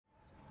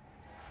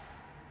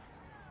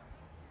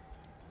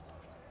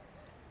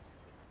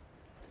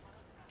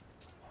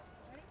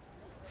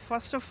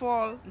First of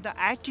all, the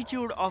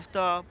attitude of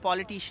the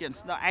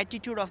politicians, the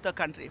attitude of the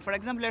country. For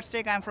example, let's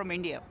take I'm from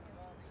India.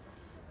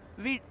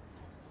 We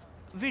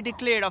we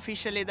declared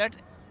officially that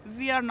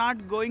we are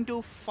not going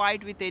to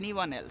fight with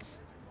anyone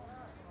else.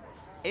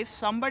 If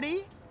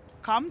somebody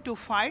come to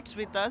fights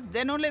with us,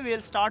 then only we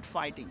will start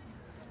fighting.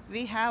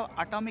 We have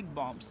atomic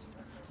bombs,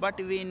 but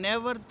we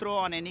never throw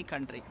on any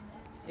country.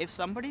 If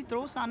somebody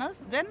throws on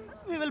us, then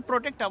we will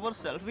protect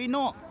ourselves. We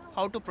know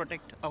how to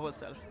protect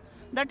ourselves.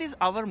 That is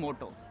our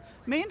motto.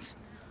 Means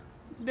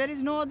there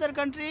is no other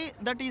country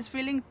that is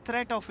feeling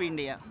threat of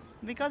India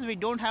because we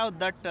don't have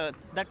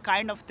that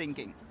kind of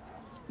thinking.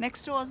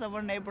 Next to us,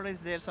 our neighbor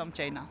is there, some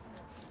China,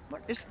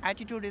 but its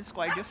attitude is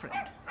quite different.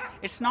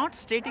 It's not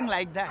stating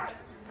like that.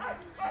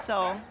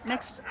 So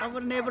next,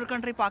 our neighbor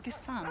country,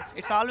 Pakistan,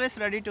 it's always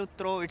ready to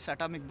throw its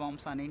atomic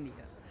bombs on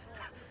India.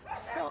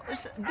 So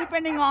it's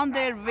depending on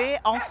their way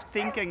of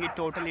thinking, it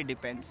totally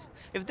depends.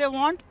 If they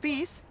want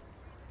peace,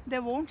 they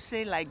won't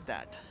say like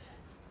that.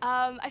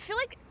 I feel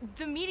like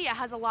the media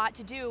has a lot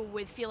to do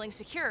with feeling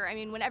secure. I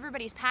mean, when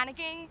everybody's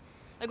panicking,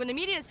 like when the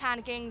media is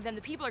panicking, then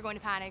the people are going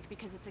to panic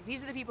because it's like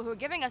these are the people who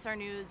are giving us our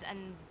news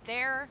and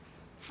they're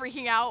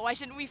freaking out. Why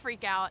shouldn't we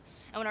freak out?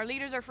 And when our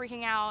leaders are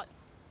freaking out,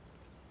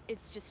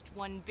 it's just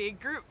one big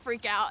group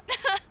freak out.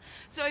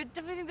 So I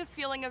definitely think the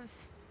feeling of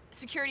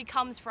security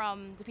comes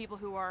from the people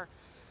who are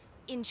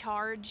in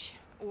charge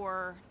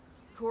or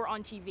who are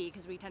on TV,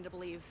 because we tend to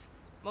believe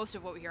most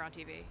of what we hear on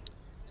TV.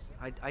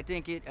 I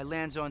think it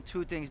lands on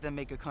two things that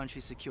make a country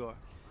secure.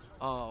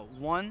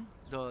 One,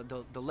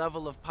 the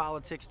level of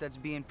politics that's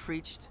being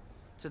preached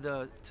to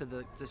the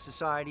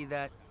society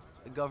that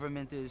the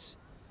government is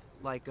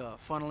like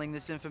funneling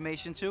this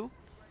information to,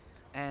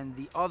 and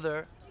the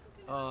other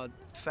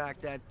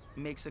fact that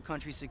makes a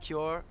country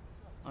secure,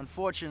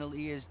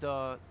 unfortunately, is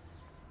the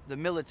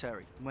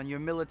military. When your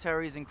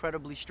military is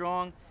incredibly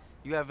strong,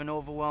 you have an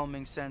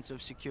overwhelming sense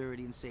of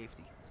security and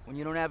safety. When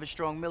you don't have a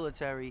strong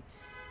military,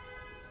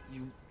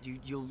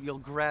 you'll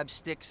grab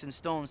sticks and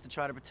stones to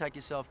try to protect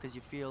yourself because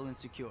you feel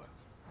insecure.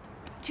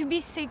 To be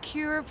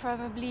secure,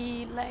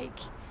 probably like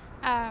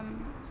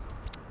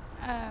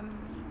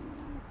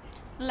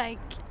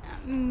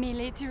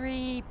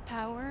military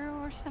power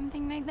or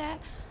something like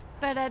that.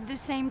 But at the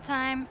same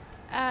time,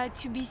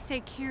 to be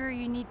secure,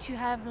 you need to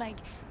have like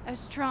a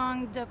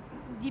strong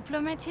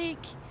diplomatic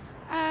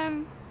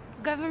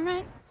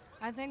government.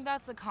 I think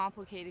that's a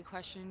complicated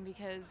question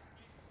because,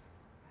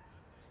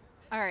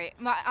 all right,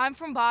 I'm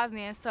from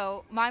Bosnia,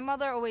 so my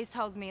mother always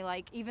tells me,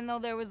 like, even though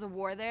there was a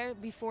war there,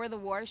 before the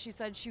war, she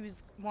said she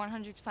was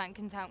 100%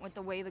 content with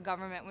the way the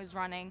government was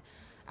running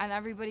and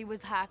everybody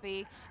was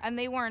happy, and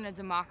they weren't a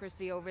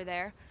democracy over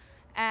there.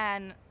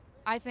 And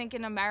I think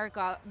in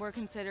America, we're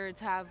considered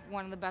to have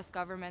one of the best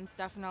governments,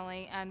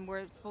 definitely, and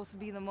we're supposed to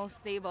be the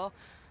most stable.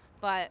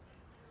 But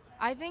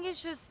I think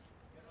it's just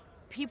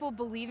people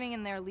believing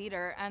in their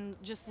leader and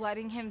just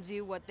letting him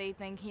do what they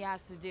think he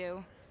has to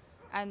do,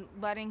 and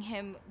letting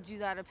him do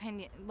that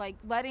opinion, like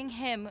letting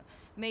him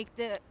make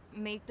the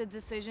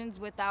decisions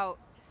without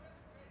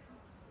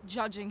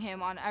judging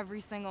him on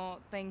every single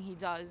thing he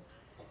does.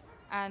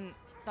 And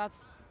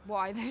that's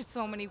why there's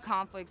so many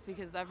conflicts,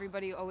 because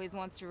everybody always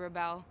wants to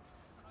rebel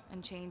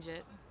and change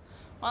it.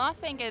 Well, I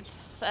think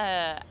it's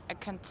a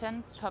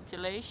content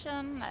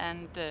population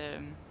and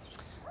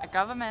a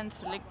government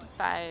selected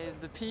by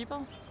the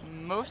people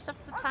most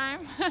of the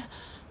time.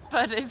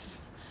 But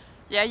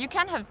you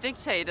can have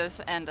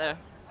dictators and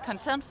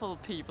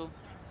contentful people,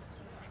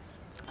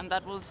 and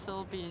that will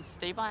still be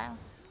stable.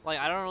 Like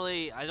I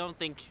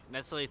don't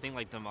necessarily think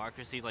like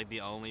democracy is like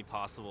the only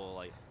possible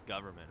like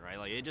government, right?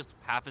 Like it just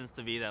happens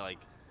to be that like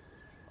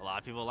a lot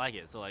of people like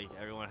it, so like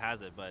everyone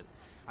has it. But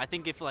I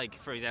think if like,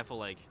 for example,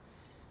 like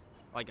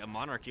a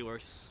monarchy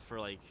works for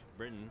like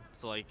Britain,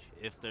 so like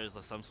if there's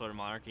some sort of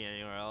monarchy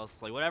anywhere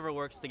else, like whatever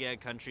works to get a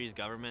country's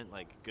government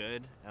like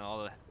good and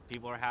all the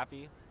people are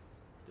happy,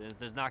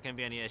 there's not going to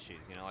be any issues,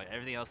 you know, like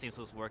everything else seems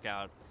to work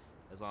out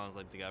as long as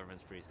like the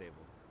government's pretty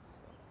stable. So.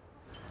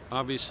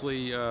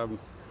 Obviously,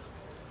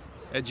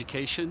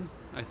 education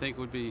I think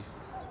would be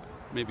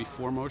maybe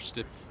foremost.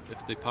 If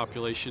the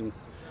population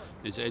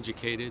is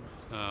educated,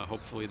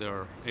 hopefully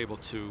they're able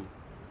to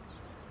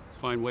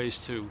find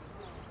ways to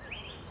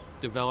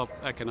develop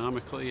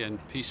economically and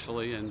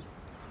peacefully, and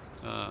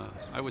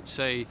I would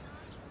say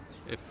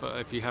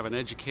if you have an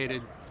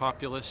educated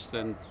populace,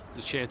 then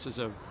the chances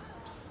of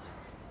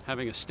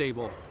having a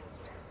stable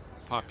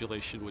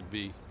population would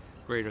be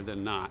greater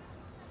than not.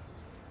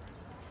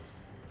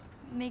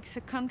 Makes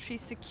a country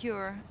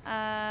secure.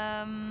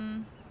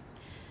 That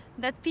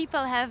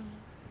people have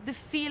the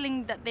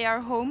feeling that they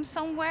are home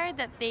somewhere,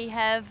 that they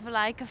have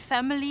like a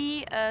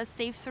family,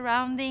 safe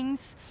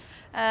surroundings,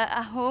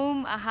 a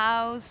home, a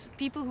house,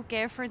 people who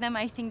care for them.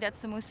 I think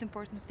that's the most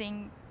important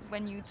thing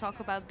when you talk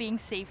about being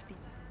safety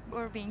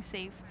or being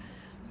safe.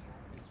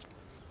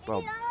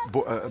 Well,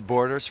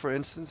 borders, for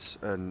instance,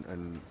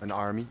 an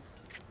army,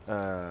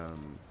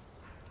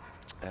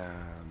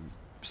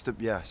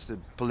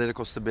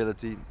 political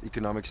stability,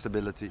 economic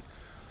stability,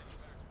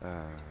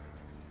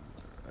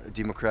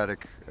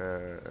 democratic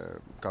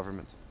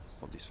government,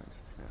 all these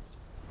things. Yeah.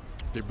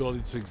 The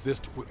ability to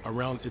exist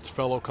around its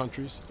fellow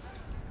countries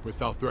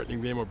without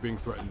threatening them or being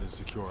threatened is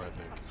secure, I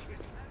think.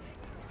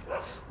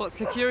 Well,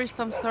 secure is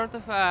some sort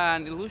of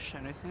an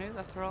illusion, isn't it,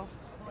 after all?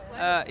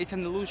 It's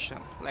an illusion.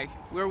 Like,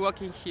 we're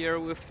walking here,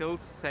 we feel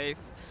safe,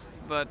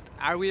 but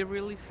are we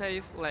really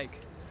safe? Like,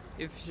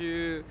 if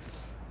you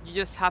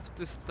just have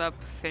to stop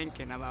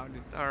thinking about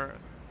it, or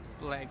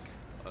like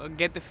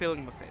get the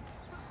feeling of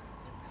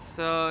it.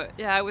 So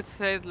yeah, I would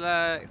say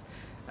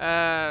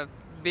that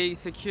being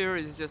secure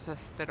is just a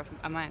state of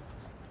mind.